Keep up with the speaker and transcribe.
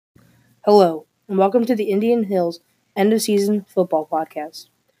Hello, and welcome to the Indian Hills End of Season Football Podcast.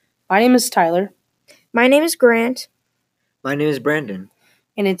 My name is Tyler, My name is Grant. My name is Brandon.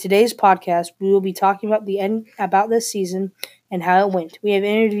 and in today's podcast, we will be talking about this season and how it went. We have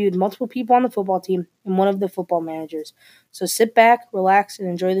interviewed multiple people on the football team and one of the football managers. So sit back, relax, and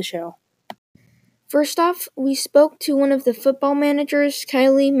enjoy the show. First off, we spoke to one of the football managers,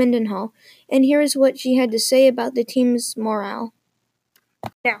 Kily Mendenhall, and here is what she had to say about the team's morale.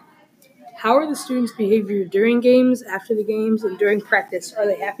 How are the students' behavior during games, after the games, and during practice? Are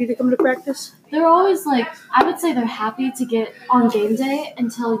they happy to come to practice? They're always I would say they're happy to get on game day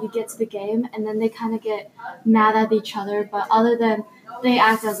until you get to the game, and then they kind of get mad at each other. But other than they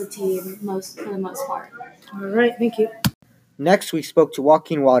act as a team for the most part. All right, thank you. Next, we spoke to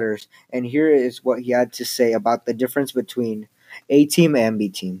Joaquin Waters, and here is what he had to say about the difference between A team and B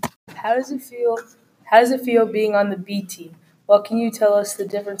team. How does it feel? How does it feel being on the B team? What can you tell us the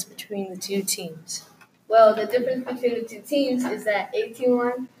difference between the two teams? Well, the difference between the two teams is that A team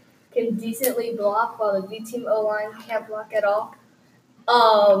line can decently block while the B team O line can't block at all.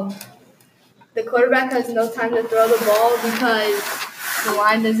 The quarterback has no time to throw the ball because the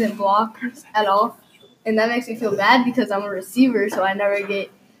line doesn't block at all. And that makes me feel bad because I'm a receiver, so I never get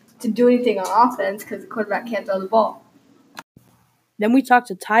to do anything on offense because the quarterback can't throw the ball. Then we talked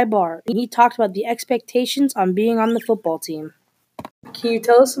to Ty Barr, and he talked about the expectations on being on the football team. Can you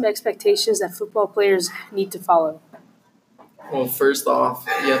tell us some expectations that football players need to follow? Well, first off,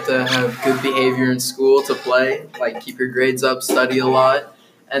 you have to have good behavior in school to play, like keep your grades up, study a lot,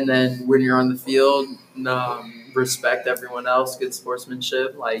 and then when you're on the field, respect everyone else, good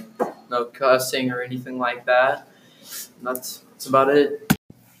sportsmanship, like no cussing or anything like that. That's about it.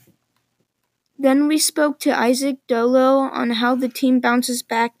 Then we spoke to Isaac Dolo on how the team bounces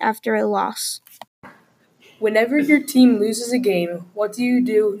back after a loss. Whenever your team loses a game, what do you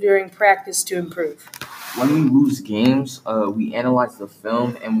do during practice to improve? When we lose games, we analyze the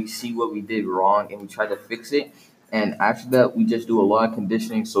film and we see what we did wrong and we try to fix it. And after that, we just do a lot of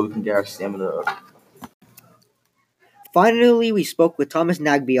conditioning so we can get our stamina up. Finally, we spoke with Thomas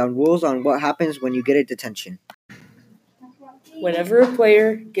Nagby on rules on what happens when you get a detention. Whenever a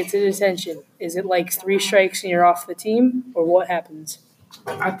player gets a detention, is it like 3 strikes and you're off the team, or what happens?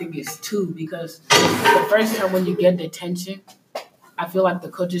 I think it's 2 because the first time when you get detention, I feel like the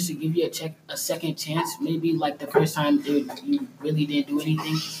coaches should give you a second chance. Maybe like the first time you really didn't do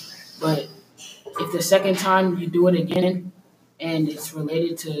anything, but if the second time you do it again and it's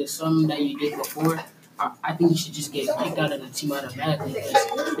related to something that you did before, I think you should just get kicked out of the team automatically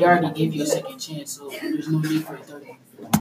because they already gave you a second chance, so there's no need for a third one.